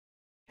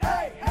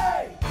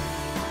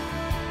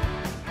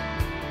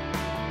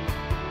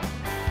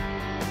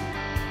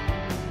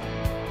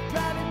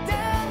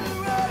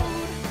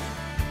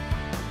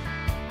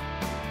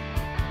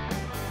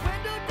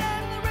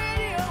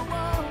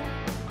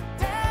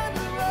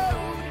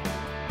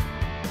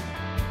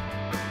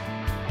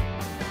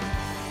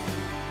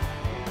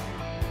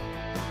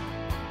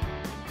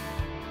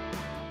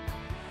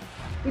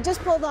We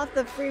just pulled off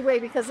the freeway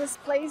because this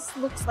place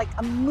looks like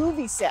a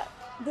movie set.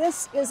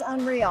 This is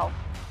unreal.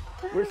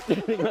 We're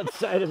standing on the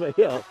side of a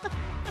hill.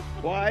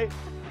 Why?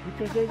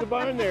 Because there's a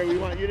barn there we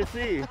want you to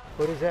see.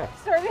 What is that?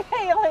 Started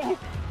hailing,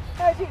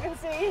 as you can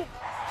see.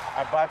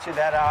 I bought you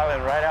that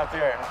island right out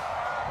there.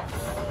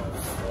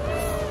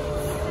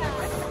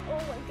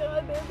 Oh my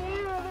God, they're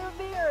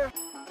there.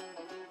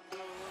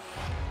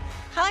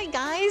 Hi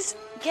guys,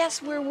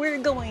 guess where we're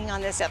going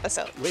on this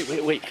episode?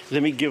 Wait.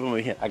 Let me give them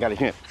a hint. I got a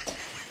hint.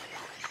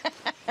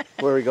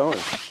 Where are we going?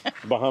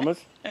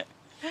 Bahamas?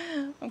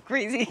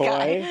 Crazy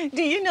Hawaii? guy.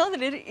 Do you know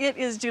that it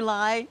is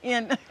July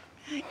in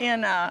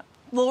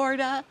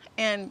Florida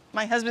and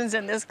my husband's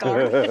in this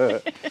car?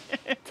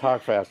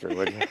 Talk faster,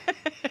 would you?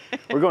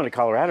 We're going to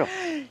Colorado.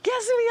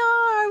 Yes, we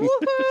are.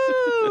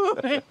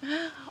 Woohoo!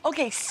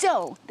 Okay,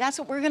 so that's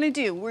what we're gonna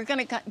do. We're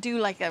gonna do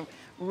like a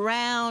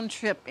round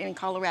trip in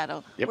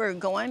Colorado. Yep. We're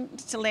going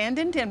to land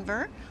in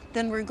Denver,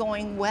 then we're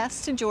going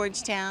west to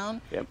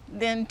Georgetown, yep.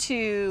 then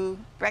to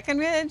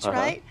Breckenridge,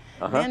 right?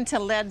 Then to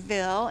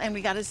Leadville, and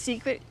we got a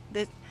secret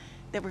that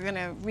we're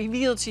gonna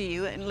reveal to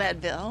you in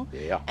Leadville.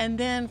 Yeah. And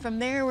then from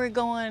there we're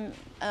going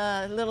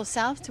a little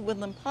south to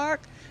Woodland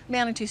Park,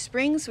 Manitou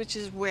Springs, which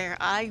is where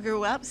I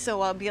grew up, so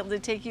I'll be able to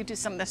take you to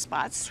some of the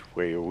spots.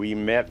 Where we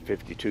met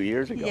 52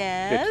 years ago.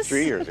 Yes.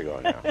 53 years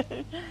ago now.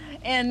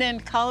 And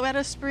then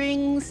Colorado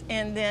Springs,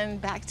 and then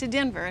back to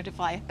Denver to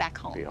fly back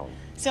home. Be home.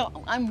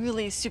 So I'm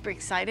really super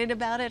excited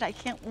about it. I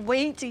can't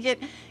wait to get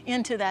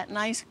into that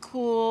nice,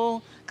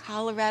 cool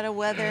Colorado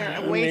weather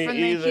away from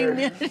the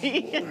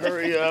humidity.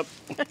 Hurry up.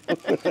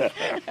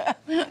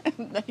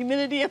 The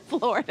humidity of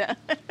Florida.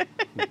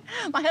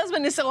 My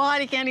husband is so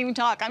hot he can't even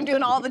talk. I'm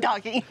doing all the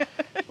talking.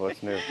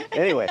 What's new?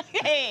 Anyway.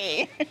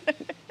 Hey.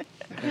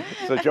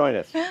 So join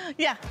us.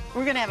 Yeah,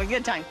 we're gonna have a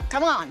good time.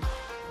 Come on.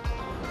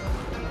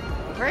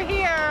 We're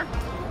here.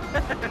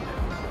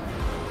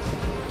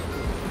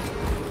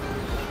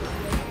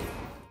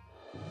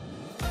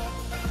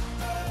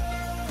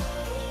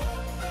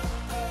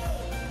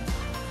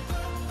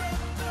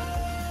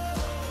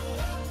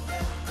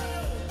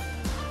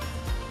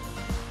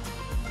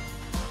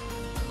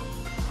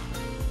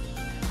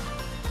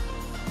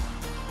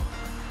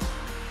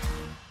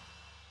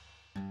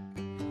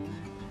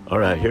 All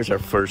right, here's our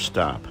first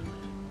stop.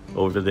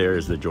 Over there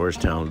is the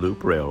Georgetown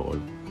Loop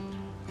Railroad.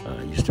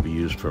 Used to be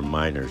used for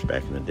miners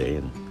back in the day,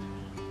 and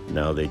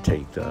now they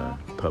take the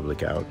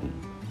public out and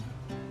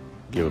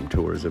give them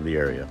tours of the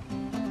area.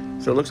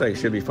 So it looks like it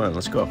should be fun.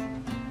 Let's go.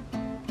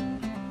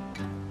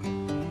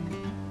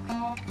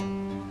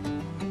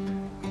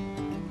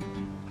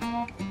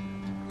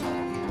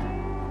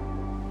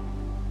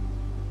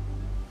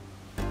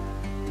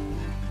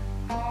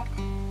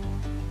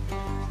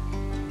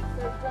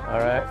 All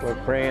right, we're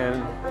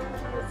praying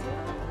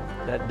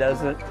that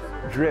doesn't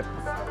drip.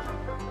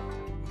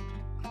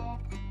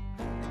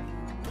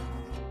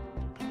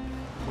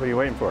 What are you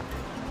waiting for?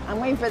 I'm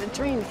waiting for the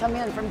train to come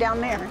in from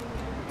down there.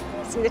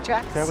 See the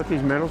tracks? Is that what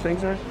these metal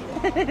things are?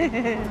 I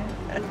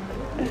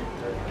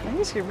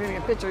guess you're moving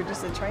a picture of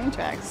just the train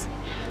tracks.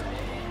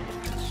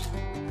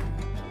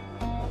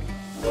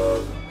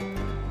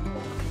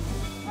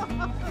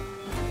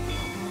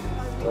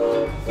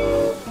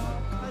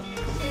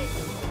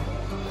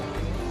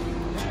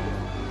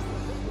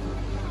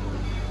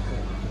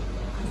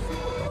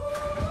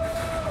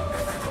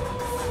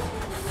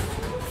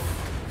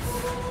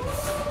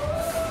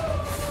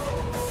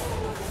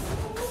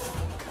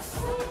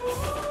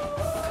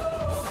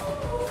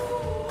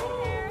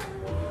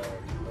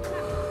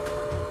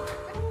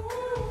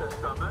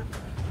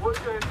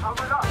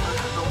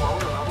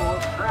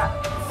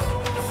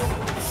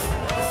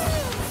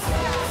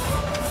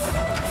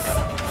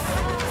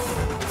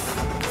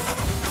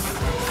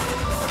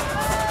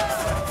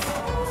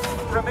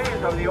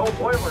 Remains of the old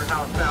boiler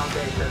house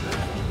foundation.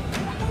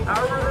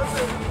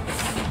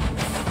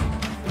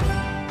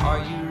 Are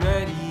you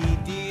ready,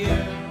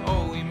 dear?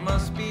 Oh, we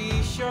must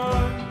be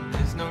sure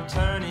there's no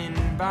turning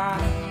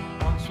back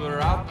once we're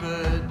out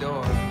the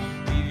door.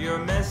 Leave your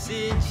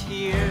message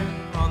here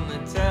on the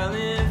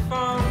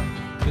telephone,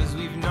 'cause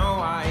we've no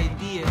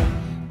idea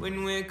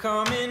when we're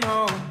coming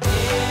home.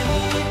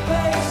 Any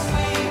place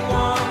we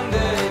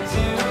wander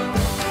to,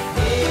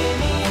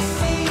 any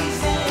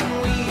season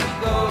we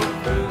go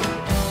through,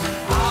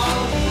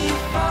 I'll be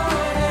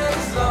fine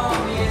as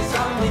long as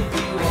I'm with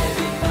you.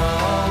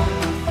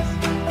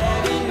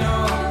 Heaven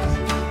knows,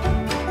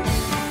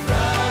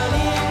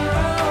 running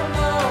round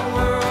the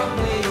world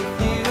with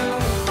you.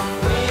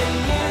 When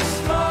you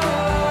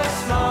smile, I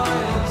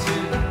smile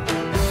too.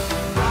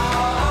 How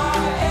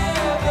I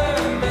ever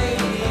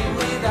made it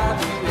without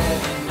you,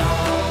 heaven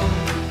knows,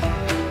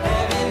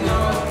 heaven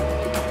knows.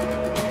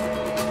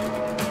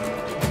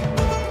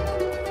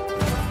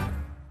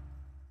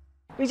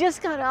 We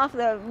just got off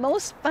the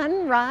most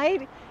fun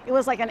ride. It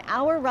was like an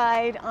hour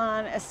ride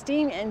on a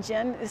steam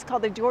engine. It's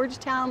called the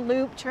Georgetown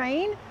Loop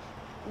train.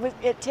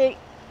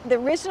 The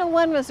original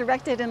one was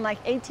erected in like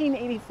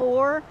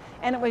 1884,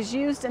 and it was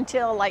used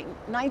until like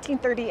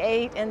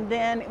 1938, and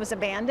then it was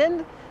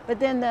abandoned. But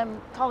then the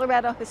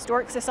Colorado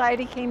Historic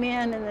Society came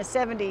in the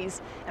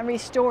 70s and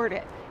restored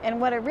it.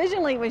 And what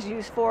originally was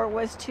used for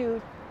was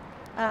to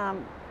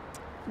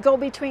go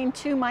between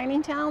two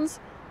mining towns,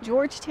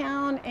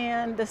 Georgetown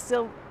and the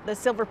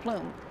Silver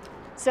Plume.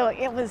 So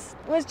it was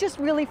just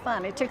really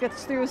fun. It took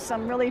us through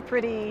some really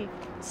pretty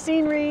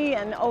scenery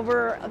and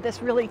over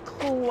this really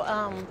cool,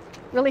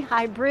 really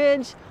high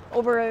bridge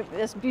over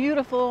this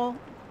beautiful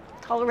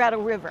Colorado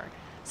River.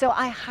 So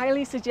I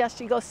highly suggest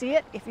you go see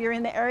it if you're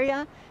in the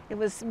area. It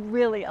was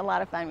really a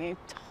lot of fun. We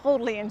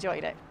totally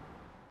enjoyed it.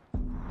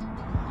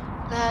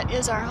 That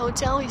is our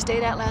hotel we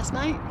stayed at last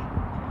night.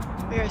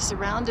 We are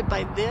surrounded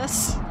by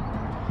this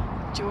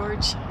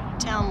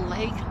Georgetown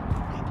Lake.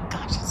 Oh my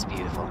gosh, it's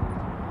beautiful.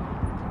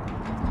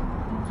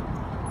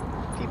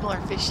 People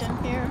are fishing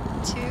here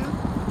too.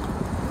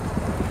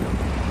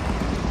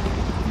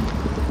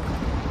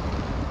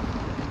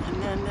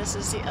 And then this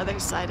is the other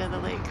side of the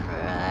lake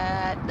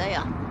right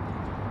there.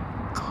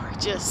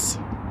 Gorgeous.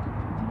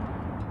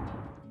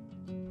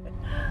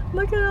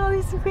 Look at all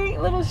these great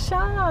little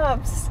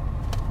shops.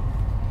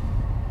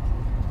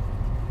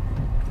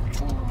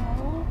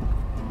 Oh,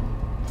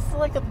 it's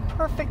like a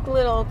perfect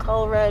little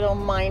Colorado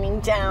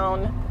mining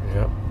town.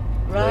 Yep.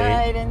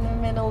 Right in the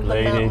middle of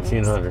the mountains.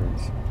 Late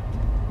 1800s.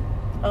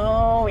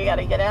 Oh, we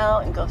gotta get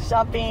out and go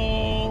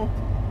shopping.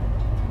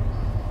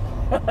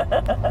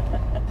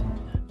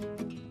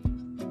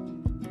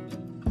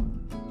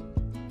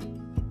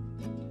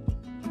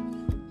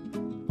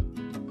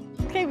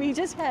 Okay, we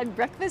just had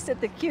breakfast at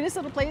the cutest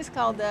little place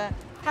called the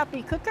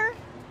Happy Cooker.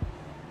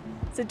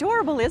 It's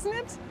adorable, isn't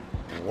it?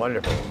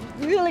 Wonderful.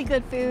 Really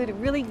good food,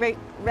 really great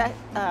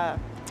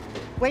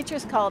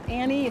waitress called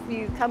Annie. If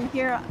you come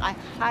here, I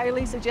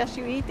highly suggest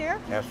you eat there.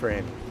 Ask for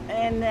Andy.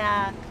 And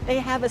they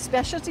have a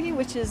specialty,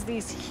 which is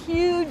these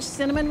huge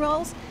cinnamon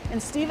rolls.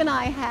 And Steve and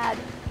I had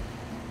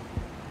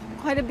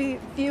quite a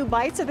few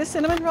bites of the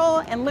cinnamon roll,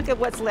 and look at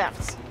what's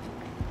left.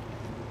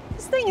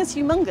 This thing is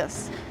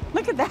humongous.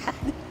 Look at that.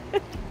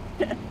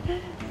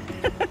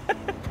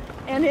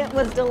 And it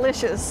was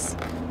delicious.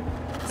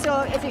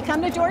 So if you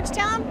come to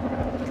Georgetown,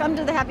 come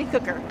to the Happy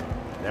Cooker.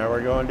 Now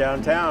we're going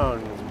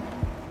downtown.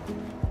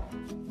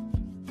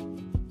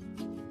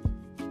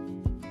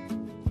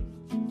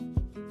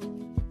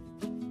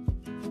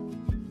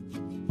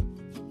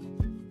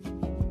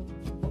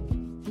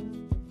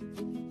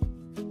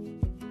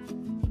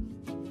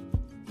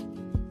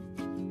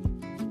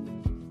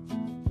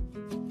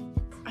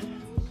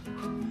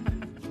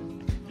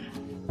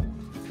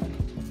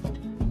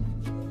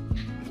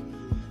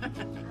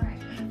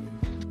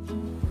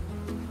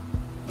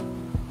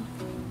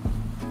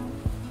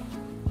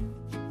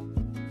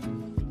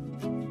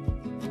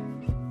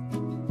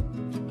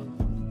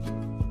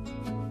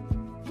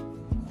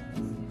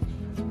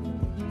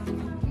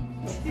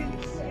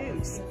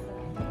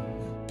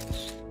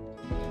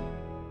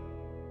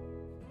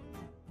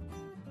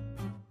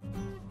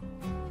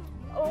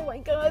 Oh my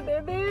God,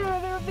 they're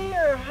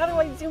there. How do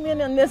I zoom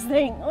in on this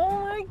thing?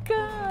 Oh my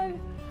God.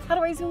 How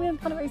do I zoom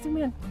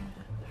in?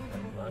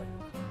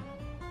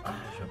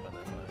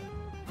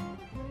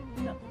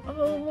 No.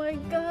 Oh my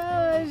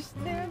gosh,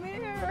 they're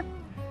there.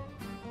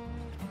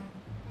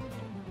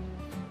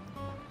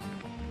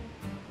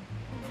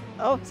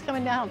 Oh, it's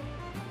coming down.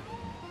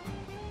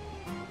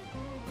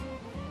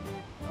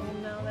 Oh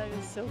no, that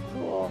is so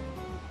cool.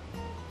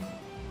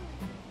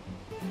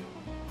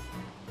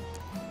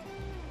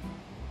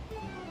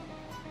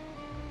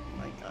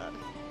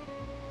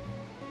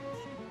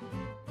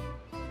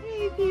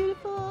 Hey,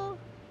 beautiful.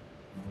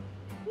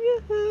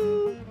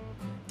 Yoo-hoo.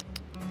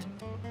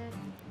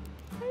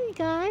 Hey,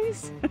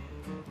 guys.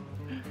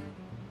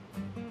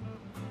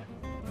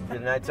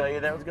 Didn't I tell you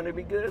that was going to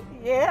be good?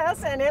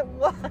 Yes, and it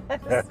was.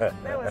 That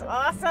was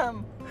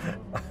awesome.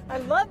 I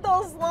love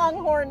those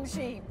longhorn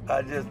sheep.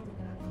 I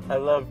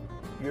love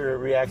your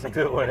reaction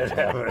to it when it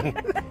happened.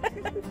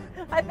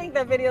 I think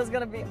that video is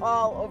going to be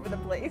all over the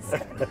place.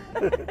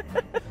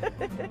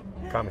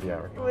 Comedy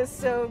hour. It was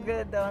so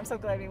good, though. I'm so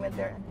glad we went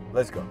there.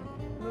 Let's go.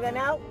 Moving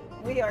out,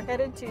 we are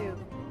headed to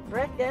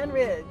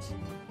Breckenridge.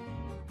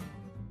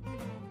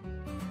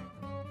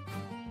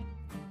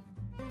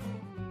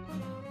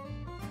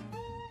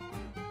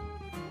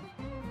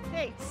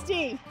 Hey,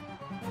 Steve.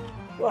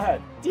 What?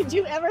 Did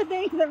you ever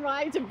think the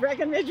ride to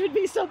Breckenridge would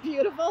be so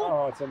beautiful?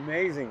 Oh, it's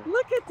amazing.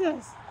 Look at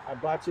this. I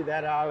bought you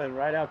that island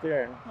right out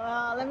there.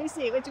 Let me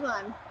see. Which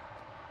one?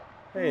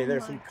 Hey,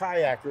 there's some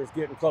kayakers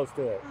getting close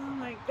to it. Oh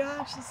my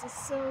gosh, this is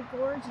so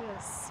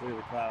gorgeous. Through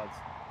the clouds.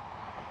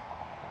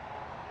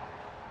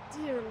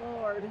 Dear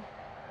Lord.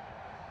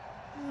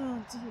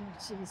 Oh, dear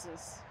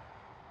Jesus.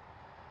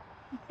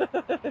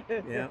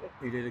 Yeah,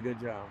 you did a good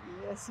job.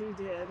 Yes, he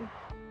did.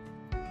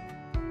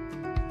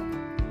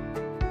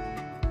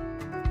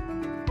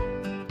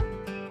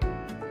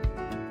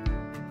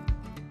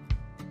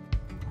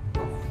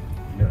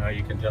 You know how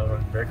you can tell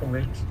on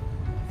Breckenridge?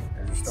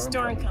 There's a storm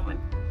Storm coming.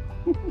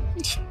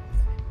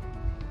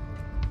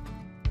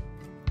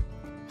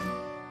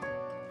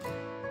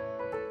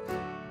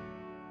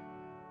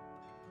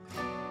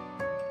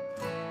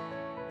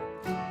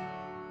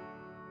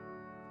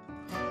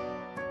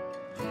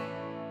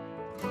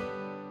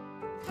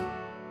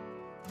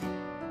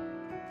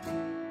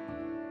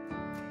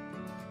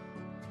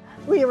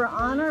 We were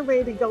on our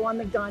way to go on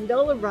the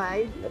gondola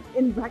ride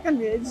in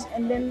Breckenridge,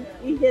 and then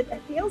we hit a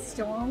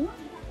hailstorm.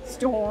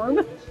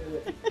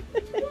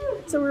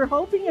 So we're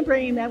hoping and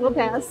praying that will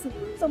pass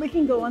so we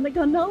can go on the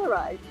gondola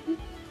ride.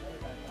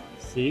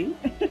 See?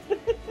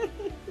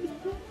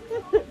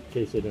 In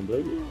case I didn't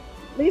believe you.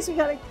 At least we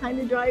got a kind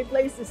of dry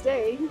place to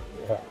stay,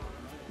 Yeah.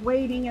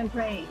 waiting and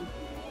praying.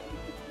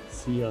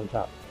 See you on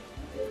top.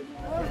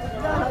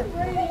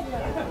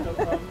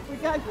 We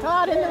got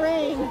caught in the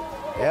rain.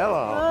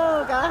 Hello.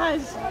 Oh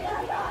gosh.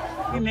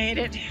 We made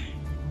it.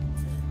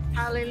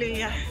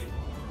 Hallelujah.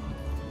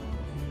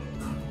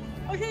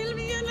 Okay, let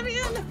me in.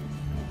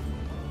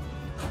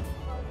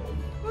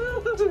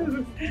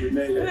 Woo. We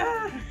made it.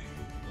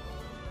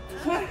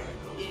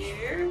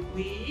 Here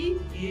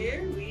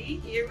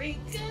we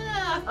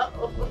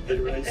go.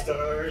 Get ready,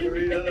 start. Here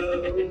we go.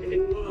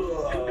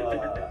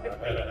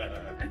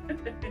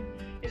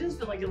 It does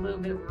feel like a little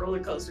bit of a roller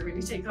coaster when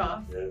you take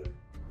off. Yeah.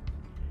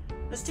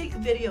 Let's take a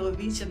video of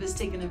each of us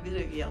taking a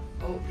video.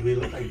 Oh. Do we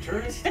look like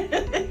tourists?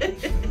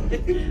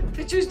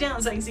 Pictures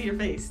down so I can see your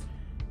face.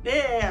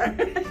 There.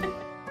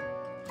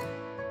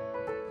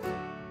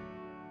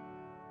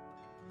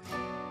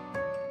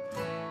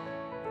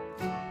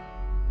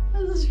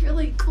 This is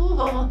really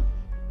cool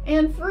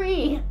and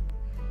free.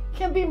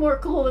 Can't be more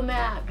cool than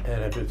that.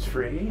 And if it's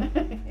free,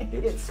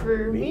 It's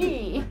for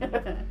me.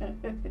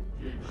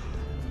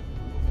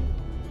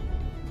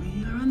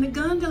 We are on the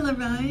gondola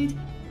ride.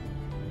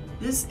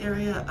 This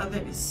area of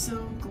it is so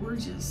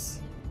gorgeous.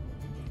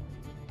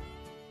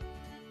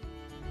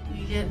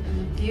 You get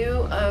a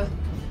view of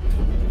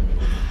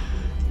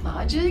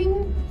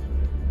lodging,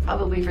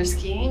 probably for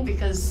skiing,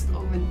 because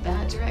over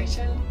that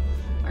direction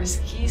are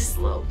ski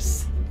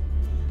slopes.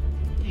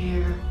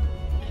 There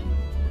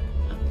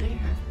and up there.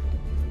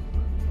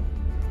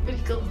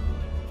 Pretty cool.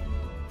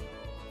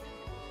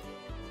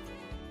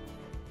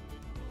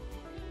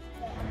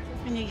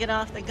 When you get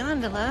off the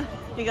gondola,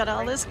 you got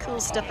all this cool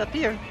stuff up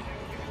here.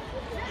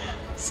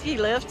 Ski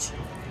lift.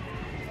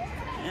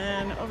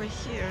 And over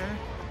here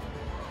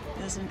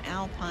is an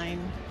alpine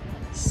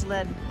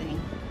sled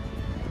thing.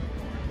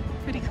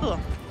 Pretty cool.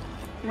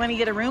 You want to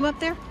get a room up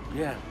there?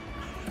 yeah.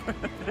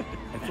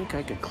 I think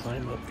I could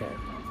climb up that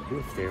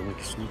roof there and we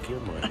can sneak in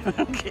one.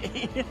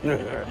 Okay.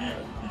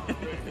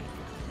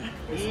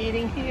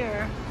 Eating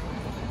here.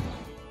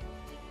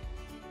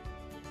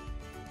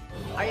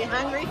 Are you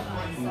hungry?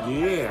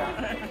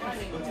 Yeah.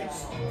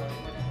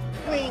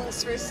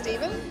 Wings for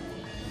Stephen.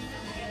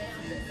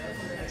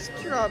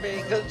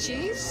 Strawberry goat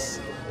cheese.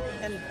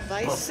 And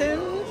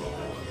bison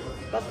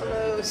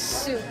buffalo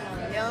soup.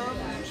 Yum.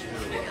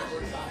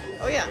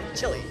 Oh yeah,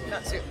 chili,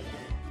 not soup.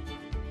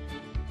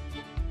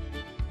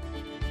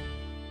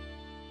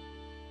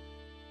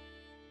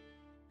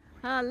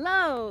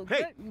 Hello.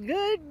 Hey.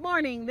 Good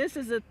morning. This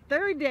is the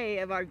third day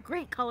of our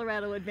great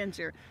Colorado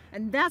adventure.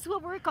 And that's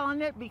what we're calling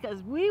it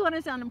because we want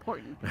to sound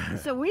important.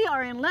 So we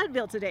are in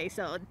Leadville today.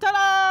 So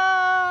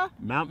ta-da!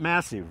 Mount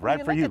Massive, right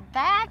Will for look you. at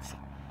that.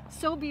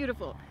 So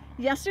beautiful.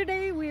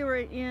 Yesterday we were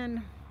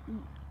in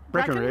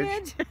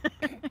Breckenridge.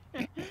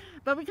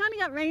 But we kind of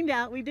got rained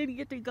out. We did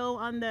get to go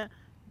on the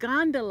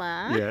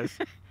gondola Yes.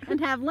 and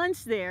have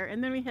lunch there.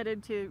 And then we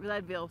headed to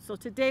Leadville. So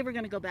today we're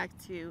going to go back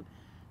to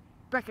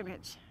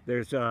Breckenridge.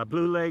 There's a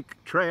Blue Lake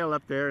Trail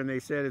up there, and they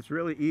said it's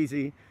really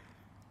easy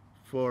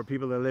for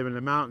people that live in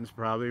the mountains,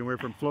 probably, and we're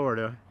from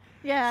Florida.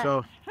 Yeah.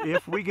 So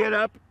if we get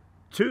up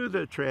to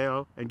the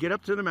trail and get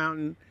up to the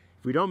mountain,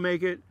 if we don't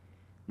make it,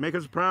 make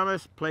us a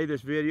promise, play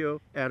this video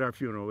at our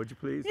funeral, would you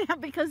please? Yeah,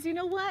 because you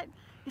know what?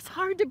 It's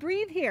hard to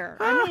breathe here.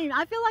 I mean,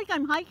 I feel like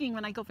I'm hiking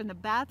when I go from the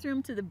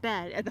bathroom to the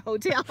bed at the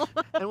hotel.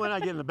 And when I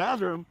get in the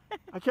bathroom,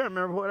 I can't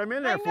remember what I'm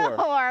in there I know,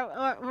 for.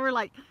 or we're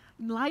like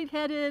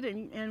lightheaded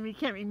and we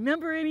can't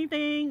remember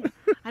anything.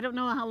 I don't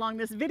know how long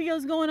this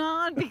video's going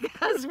on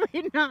because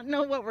we don't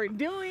know what we're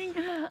doing.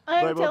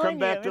 I'm But we'll telling come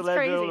back you, to it's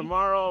Leadville crazy.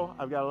 tomorrow.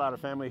 I've got a lot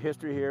of family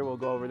history here. We'll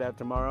go over that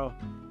tomorrow.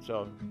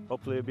 So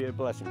hopefully it'll be a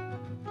blessing.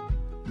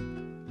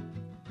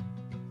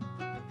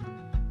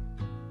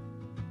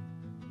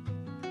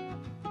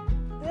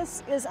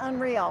 This is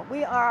unreal.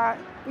 We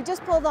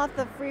just pulled off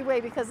the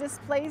freeway because this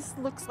place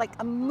looks like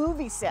a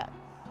movie set.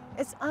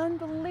 It's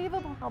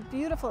unbelievable how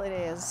beautiful it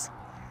is.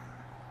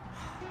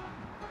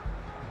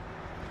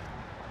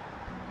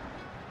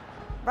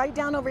 Right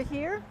down over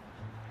here,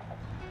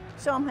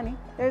 show them, honey.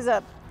 There's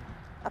a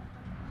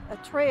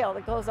trail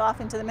that goes off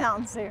into the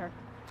mountains there,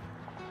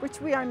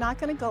 which we are not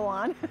going to go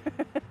on.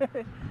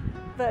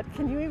 But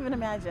can you even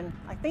imagine?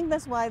 I think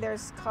that's why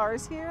there's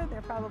cars here.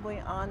 They're probably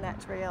on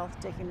that trail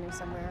taking me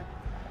somewhere.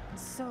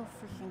 It's so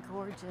freaking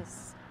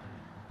gorgeous.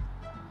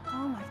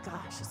 Oh my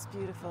gosh, it's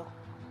beautiful.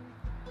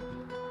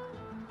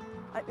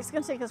 It's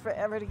going to take us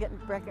forever to get in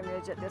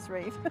Breckenridge at this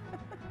rate.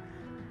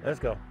 Let's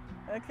go.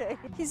 Okay.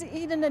 He's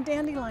eating a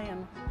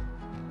dandelion.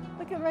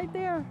 Look at right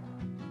there.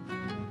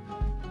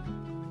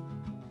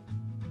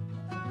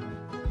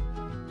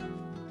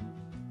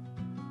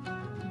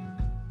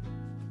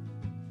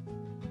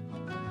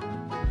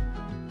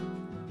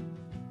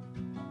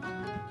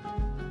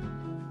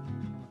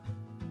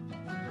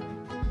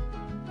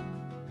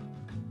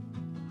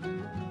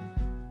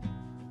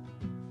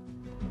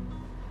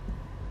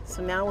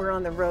 So now we're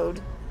on the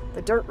road,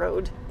 the dirt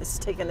road. This is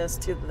taking us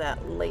to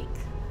that lake.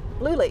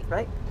 Blue Lake,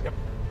 right? Yep.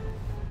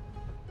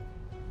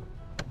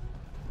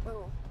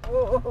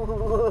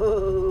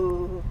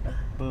 Whoa.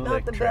 Not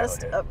Lake the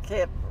best Trailhead.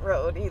 upkept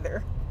road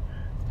either.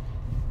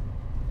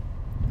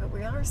 But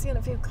we are seeing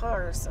a few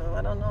cars, so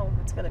I don't know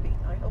what it's going to be.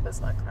 I hope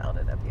it's not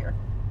crowded up here.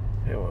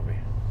 It will be.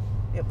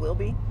 It will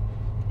be.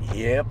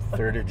 Yep,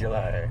 3rd of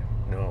July.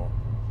 No,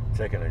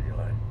 2nd of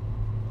July.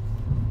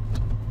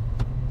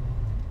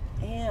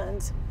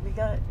 And we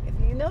got, if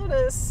you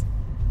notice,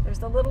 there's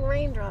the little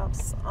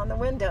raindrops on the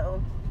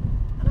window.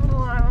 I don't know,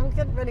 I'm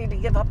getting ready to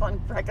give up on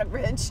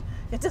Breckenridge.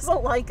 It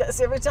doesn't like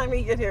us. Every time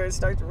we get here, it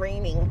starts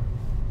raining.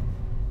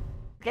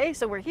 Okay,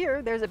 so we're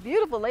here. There's a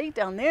beautiful lake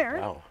down there.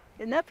 Wow.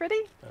 Isn't that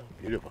pretty? Oh,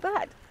 beautiful.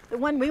 But the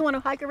one we want to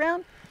hike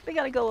around, we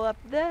got to go up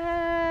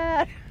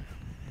that.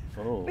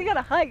 Oh. We got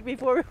to hike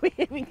before we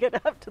even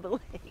get up to the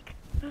lake.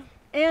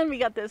 And we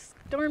got this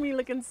stormy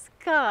looking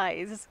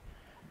skies.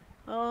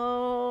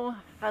 Oh,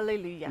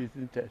 hallelujah.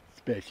 Isn't that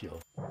special?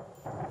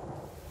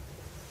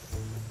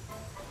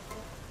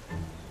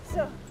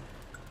 So,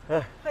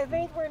 I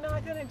think we're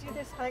not going to do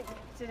this hike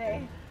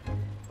today.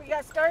 We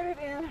got started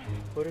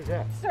What is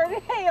that?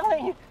 started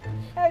hailing,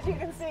 as you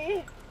can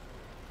see.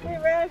 We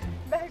ran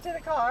back to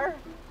the car,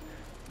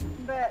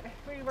 but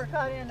we were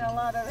caught in a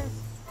lot of it.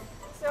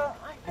 So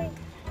I think,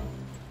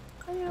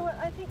 you know what,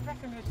 I think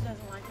Breckenridge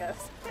doesn't like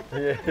us.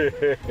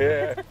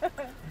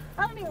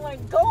 I don't even want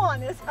to go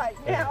on this hike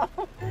now.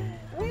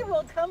 We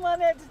will come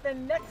on it the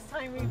next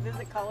time we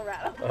visit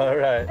Colorado. All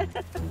right.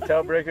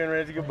 Tell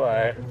Breckenridge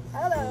goodbye.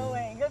 Hello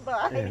and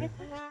goodbye.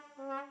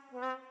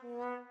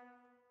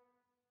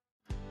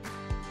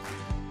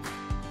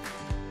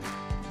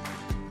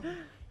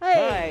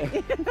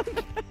 Hey.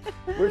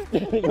 We're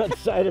standing on the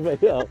side of a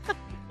hill.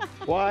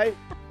 Why?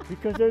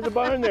 Because there's a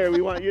barn there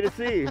we want you to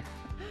see.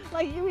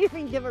 Like you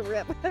even give a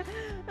rip.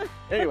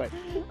 Anyway.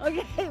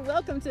 Okay,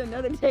 welcome to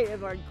another day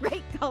of our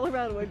great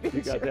Colorado adventure.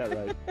 You got that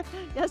right.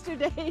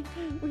 Yesterday,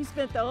 we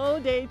spent the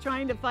whole day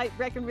trying to fight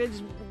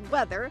Breckenridge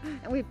weather,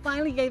 and we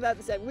finally gave up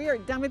and said, we are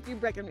done with you,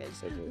 Breckenridge.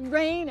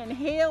 Rain and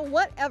hail,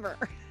 whatever.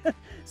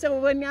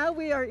 So now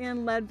we are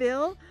in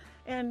Leadville,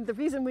 and the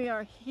reason we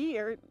are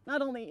here,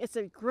 not only it's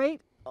a great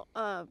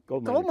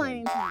gold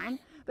mining town,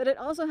 but it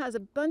also has a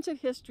bunch of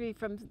history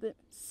from the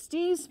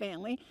Steve's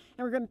family,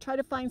 and we're going to try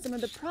to find some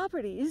of the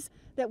properties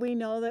that we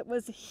know that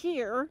was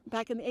here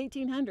back in the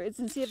 1800s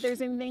and see if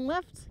there's anything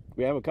left.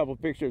 We have a couple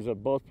pictures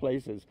of both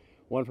places,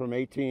 one from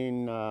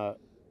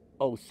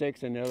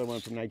 1806 and the other one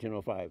from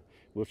 1905.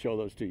 We'll show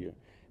those to you.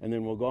 And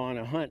then we'll go on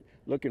a hunt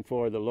looking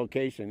for the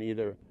location,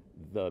 either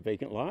the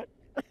vacant lot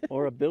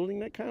or a building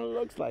that kind of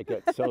looks like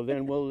it. So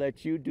then we'll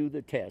let you do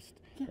the test,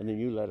 and then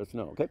you let us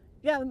know, okay?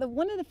 Yeah,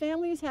 one of the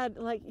families had,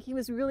 like, he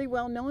was really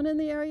well known in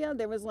the area.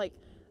 There was like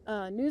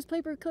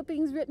newspaper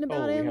clippings written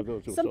about him. We have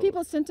those Some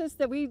people sent us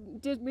that we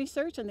did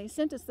research, and they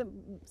sent us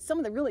some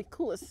of the really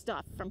coolest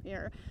stuff from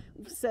here.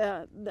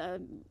 So,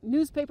 the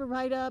newspaper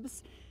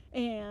write-ups,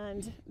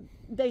 and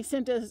they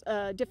sent us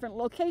different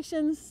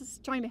locations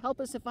trying to help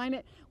us to find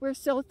it. We're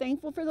so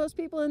thankful for those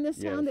people in this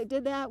town that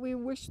did that. We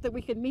wish that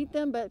we could meet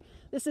them, but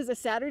this is a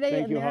Saturday.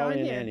 Thank and you, they're on Holly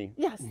and here. Annie.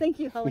 Yes, thank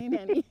you, Holly and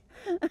Annie.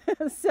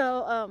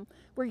 So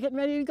we're getting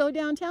ready to go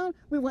downtown.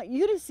 We want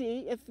you to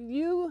see if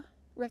you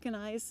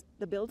recognize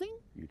the building.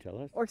 You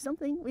tell us. Or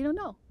something, we don't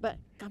know, but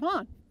come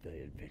on. The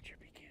adventure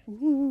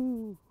begins.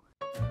 Ooh.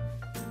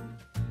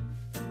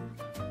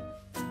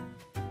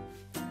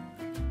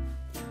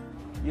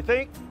 You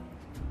think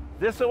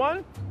this the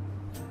one?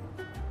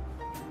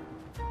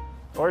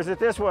 Or is it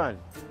this one?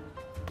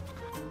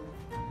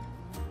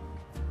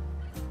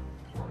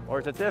 Or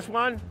is it this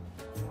one?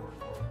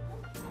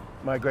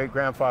 My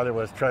great-grandfather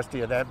was trustee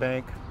of that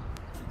bank,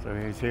 so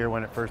he was here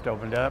when it first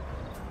opened up.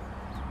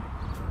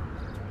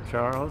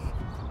 Charles,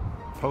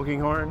 poking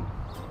horn.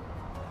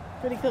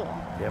 Pretty cool.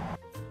 Yep.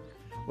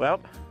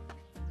 Well,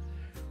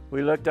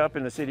 we looked up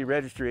in the city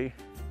registry.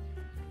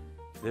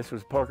 This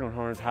was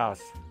Porkenhorn's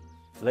house,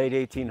 late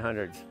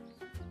 1800s.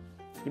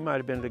 He might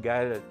have been the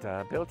guy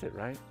that built it,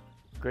 right?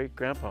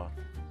 Great-grandpa.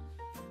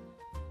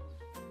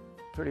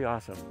 Pretty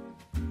awesome.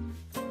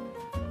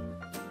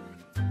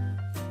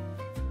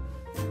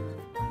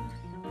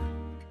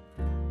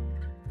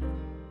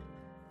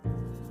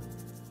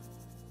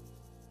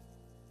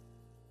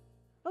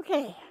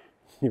 Okay,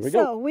 Here we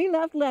so go. we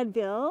left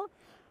Leadville,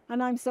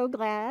 and I'm so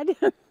glad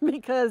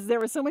because there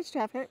was so much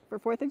traffic for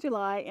 4th of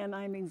July, and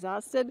I'm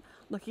exhausted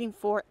looking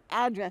for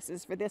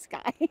addresses for this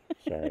guy.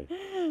 Sorry.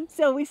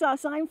 So we saw a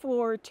sign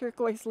for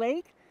Turquoise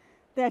Lake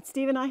that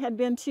Steve and I had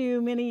been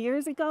to many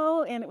years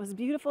ago, and it was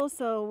beautiful,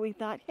 so we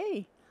thought,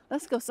 hey,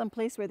 let's go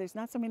someplace where there's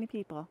not so many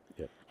people.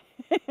 Yep.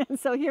 And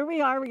so here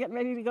we are, we're getting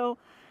ready to go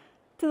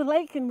to the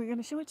lake, and we're going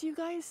to show it to you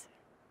guys.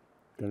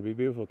 It's gonna be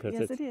beautiful because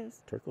Yes, it's it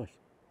is. turquoise.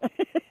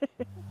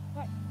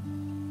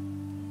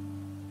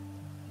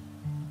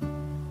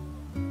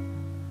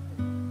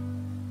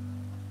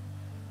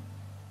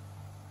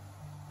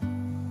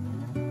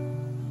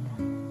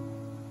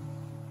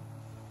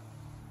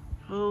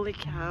 Holy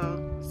cow,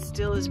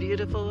 still as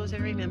beautiful as I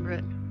remember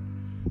it.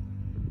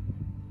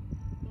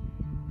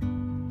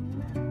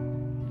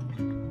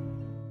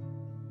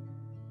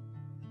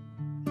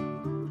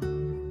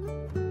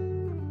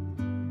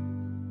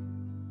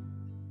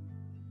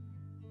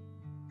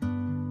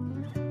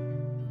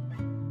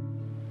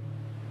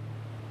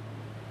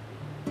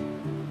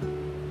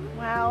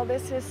 wow,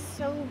 this is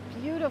so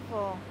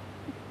beautiful.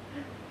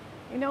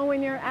 You know,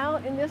 when you're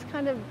out in this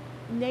kind of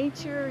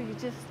nature, you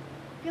just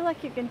feel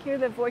like you can hear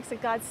the voice of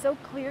God so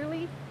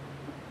clearly.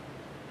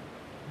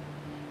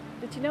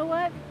 But you know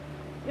what?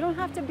 You don't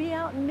have to be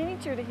out in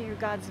nature to hear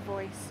God's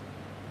voice.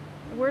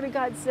 The Word of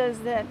God says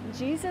that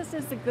Jesus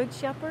is the Good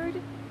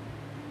Shepherd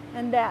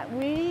and that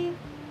we,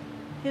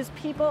 His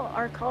people,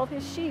 are called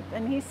His sheep.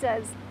 And He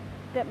says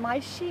that my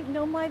sheep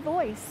know my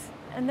voice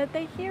and that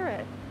they hear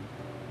it.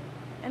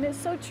 And it's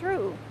so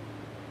true.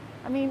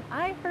 I mean,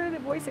 I heard the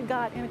voice of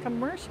God in a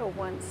commercial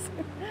once.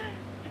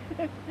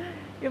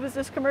 It was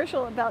this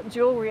commercial about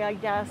jewelry, I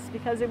guess,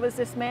 because it was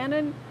this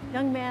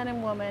young man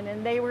and woman,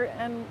 and they were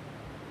in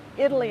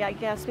Italy, I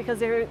guess, because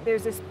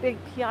there's this big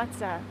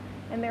piazza,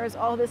 and there was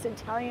all this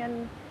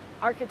Italian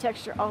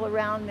architecture all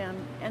around them.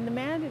 And the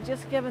man had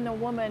just given the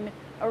woman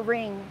a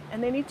ring,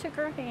 and then he took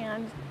her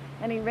hand,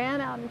 and he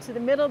ran out into the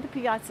middle of the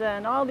piazza,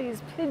 and all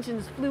these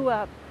pigeons flew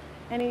up,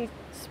 and he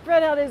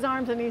spread out his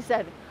arms, and he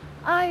said,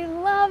 "I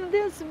love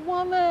this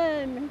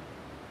woman."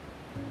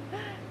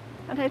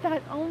 And I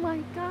thought, oh my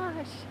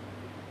gosh,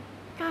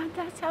 God,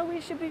 that's how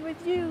we should be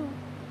with you.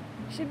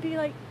 We should be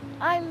like,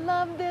 I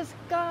love this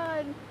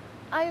God.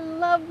 I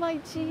love my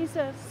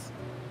Jesus.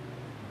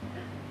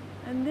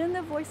 And then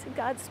the voice of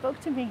God spoke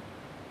to me.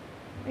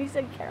 And He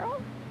said,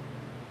 Carol,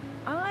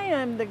 I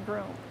am the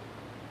groom,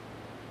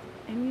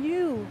 and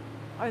you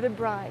are the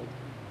bride.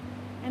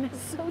 And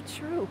it's so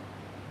true.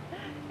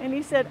 And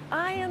He said,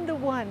 I am the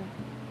one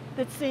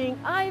that's saying,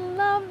 I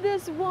love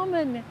this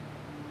woman.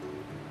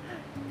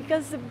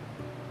 Because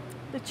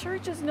the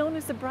church is known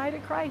as the bride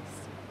of Christ.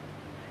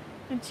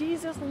 And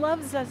Jesus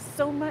loves us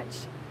so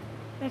much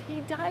that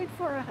He died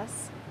for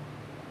us.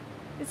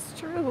 It's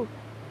true.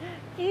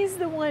 He's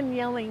the one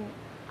yelling,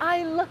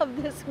 I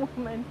love this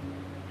woman.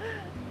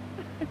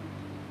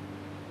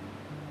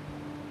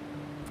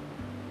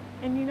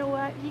 And you know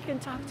what? He can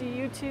talk to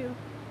you too.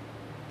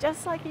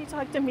 Just like He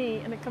talked to me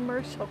in a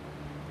commercial.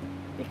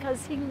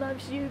 Because He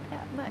loves you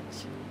that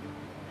much.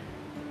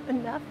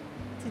 Enough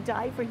to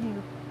die for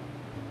you.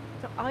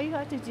 So all you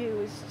have to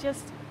do is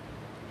just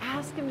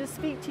ask Him to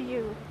speak to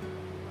you.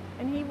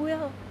 And He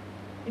will.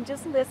 And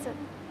just listen.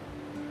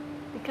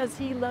 Because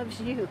He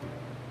loves you.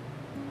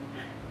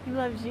 He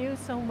loves you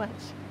so much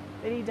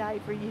that He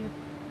died for you.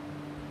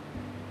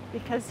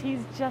 Because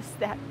He's just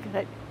that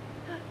good.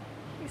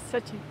 He's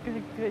such a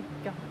good, good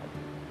God.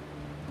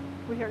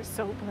 We are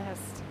so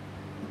blessed.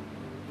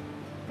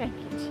 Thank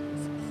you,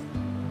 Jesus.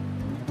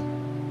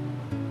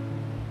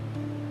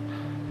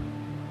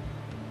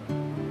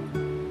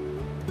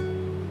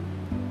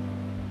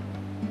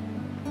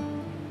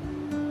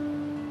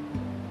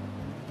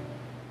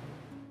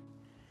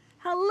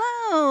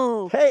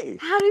 Hello. Hey.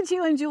 How did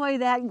you enjoy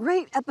that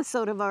great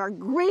episode of our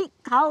great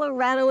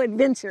Colorado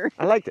adventure?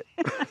 I liked it.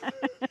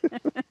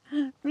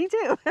 Me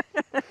too.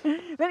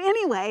 But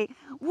anyway,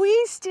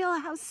 we still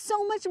have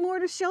so much more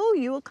to show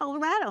you of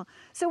Colorado.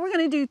 So we're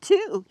going to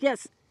do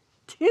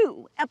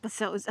two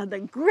episodes of the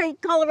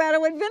Great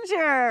Colorado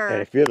Adventure.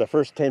 And if you're the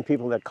first 10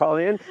 people that call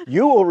in,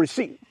 you will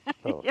receive.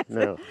 Oh, Yes.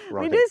 no,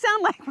 wrong We thing. do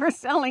sound like we're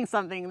selling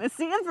something. This is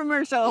the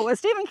infomercial with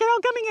Steve and Carol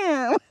coming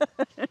in.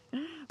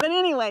 But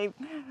anyway,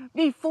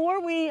 before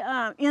we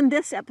end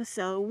this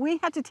episode, we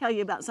had to tell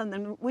you about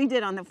something we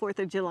did on the 4th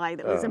of July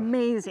that was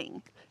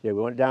amazing. Yeah,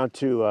 we went down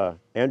to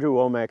Andrew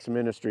Womack's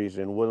Ministries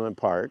in Woodland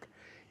Park.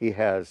 He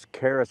has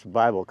Charis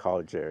Bible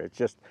College there.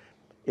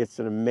 It's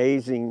an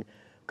amazing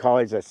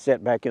college that's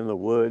set back in the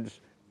woods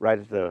right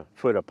at the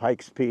foot of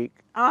Pikes Peak.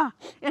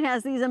 It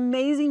has these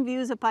amazing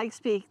views of Pikes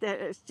Peak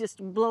that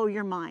just blow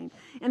your mind.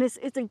 And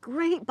it's a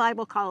great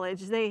Bible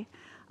college. They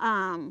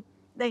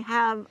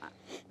have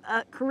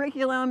a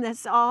curriculum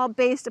that's all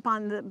based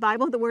upon the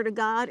Bible, the Word of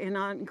God, and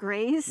on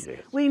grace. Yes.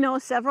 We know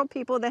several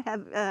people that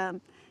have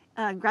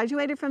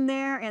graduated from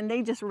there, and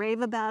they just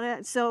rave about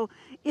it. So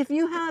if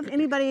you have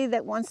anybody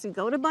that wants to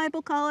go to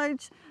Bible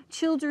college,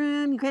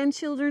 children,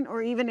 grandchildren,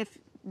 or even if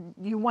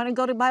you want to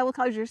go to Bible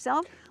college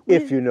yourself.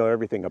 If you know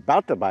everything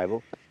about the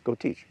Bible, go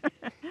teach.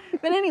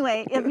 But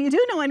anyway, if you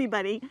do know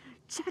anybody,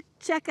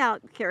 check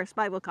out Charis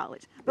Bible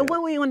College. But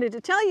what we wanted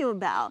to tell you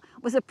about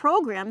was a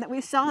program that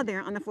we saw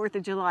there on the 4th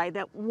of July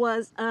that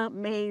was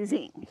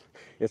amazing.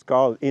 It's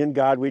called In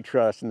God We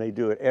Trust, and they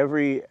do it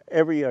every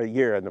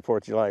year on the 4th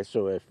of July.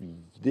 So if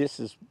this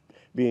is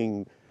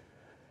being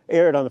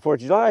aired on the 4th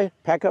of July,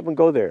 pack up and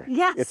go there.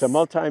 Yes. It's a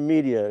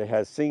multimedia. It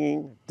has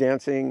singing,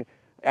 dancing,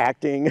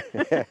 acting,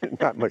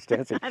 not much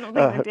dancing. I don't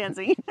think they're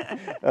dancing.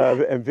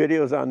 And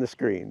videos on the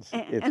screens.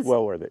 It's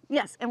well worth it.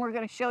 Yes, and we're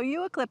going to show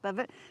you a clip of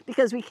it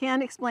because we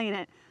can't explain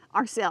it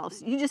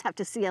ourselves. You just have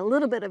to see a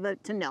little bit of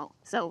it to know.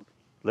 So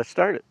Let's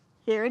start it.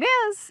 here it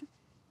is.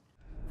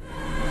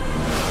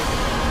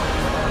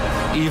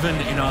 Even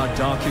in our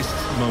darkest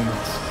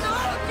moments,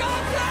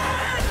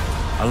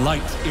 a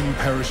light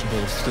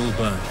imperishable still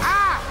burns.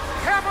 I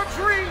have a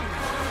dream.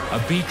 A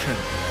beacon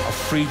of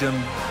freedom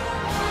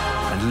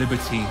and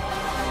liberty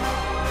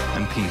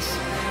and peace.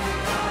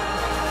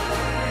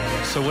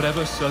 So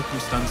whatever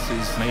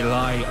circumstances may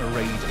lie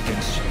arrayed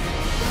against you,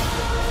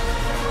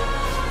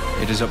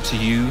 It is up to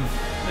you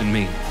and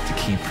me to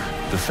keep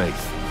the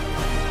faith.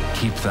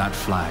 Keep that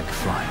flag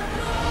flying.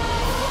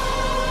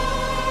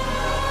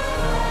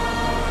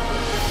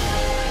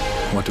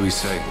 What do we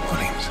say,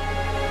 Williams?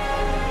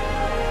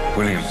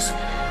 Williams,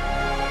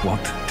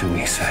 what do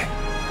we say?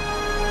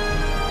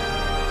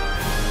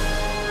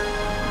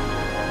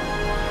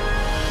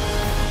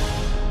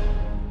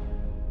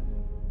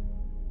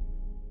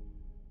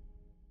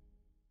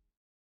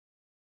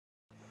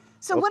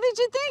 So what did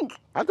you think?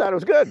 I thought it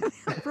was good.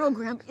 The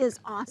program is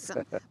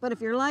awesome. But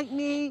if you're like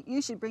me,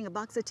 you should bring a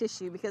box of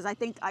tissue because I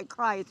think I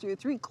cried through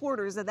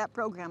 3/4 of that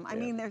program. I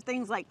mean, there are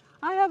things like,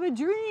 I have a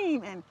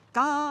dream and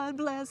God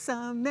bless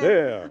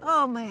America. Yeah.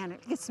 Oh man,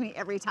 it gets me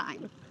every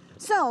time.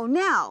 So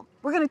now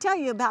we're going to tell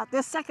you about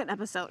this second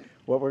episode.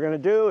 What we're going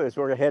to do is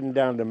we're heading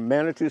down to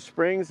Manitou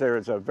Springs. There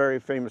is a very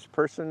famous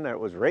person that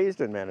was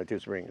raised in Manitou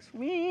Springs.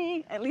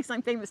 Me, at least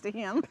I'm famous to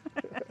him.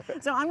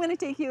 So I'm going to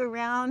take you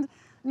around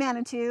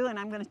Manitou, and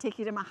I'm going to take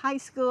you to my high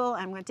school.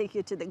 I'm going to take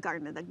you to the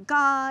Garden of the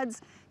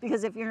Gods,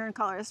 because if you're in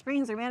Colorado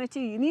Springs or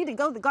Manitou, you need to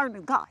go to the Garden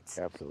of Gods.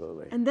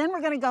 Absolutely. And then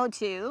we're going to go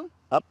to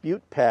Up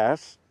Butte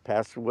Pass,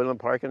 past Woodland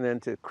Park, and then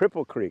to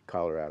Cripple Creek,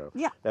 Colorado.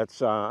 Yeah.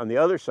 That's on the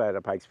other side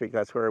of Pikes Peak.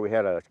 That's where we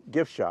had a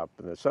gift shop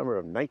in the summer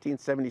of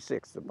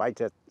 1976, the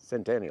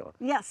bicentennial.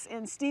 Yes,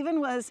 and Stephen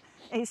was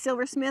a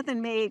silversmith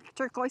and made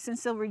turquoise and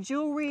silver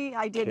jewelry.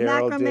 I did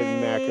Carol macrame.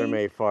 did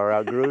macrame, far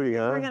out groovy,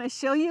 huh? We're going to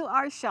show you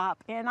our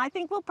shop, and I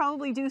think we'll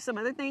probably do some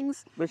other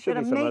things There should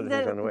that'll be some make other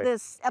things on the way.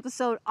 this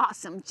episode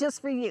awesome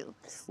just for you.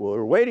 Well,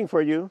 we're waiting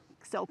for you.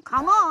 So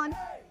come on.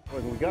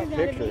 When we got You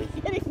gotta pictures.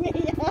 be kidding me.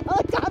 A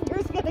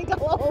helicopter's going to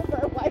go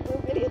over while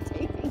we're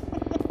videotaping.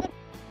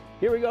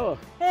 Here we go.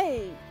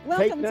 Hey, Take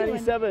welcome to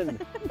 97.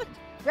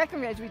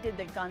 Breckenridge. We did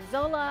the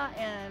Gonzola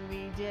and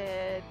we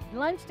did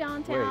lunch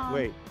downtown.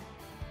 Wait.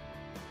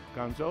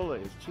 Gonzola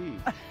is cheese.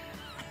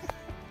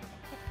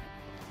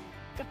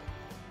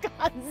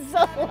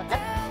 Gonzola.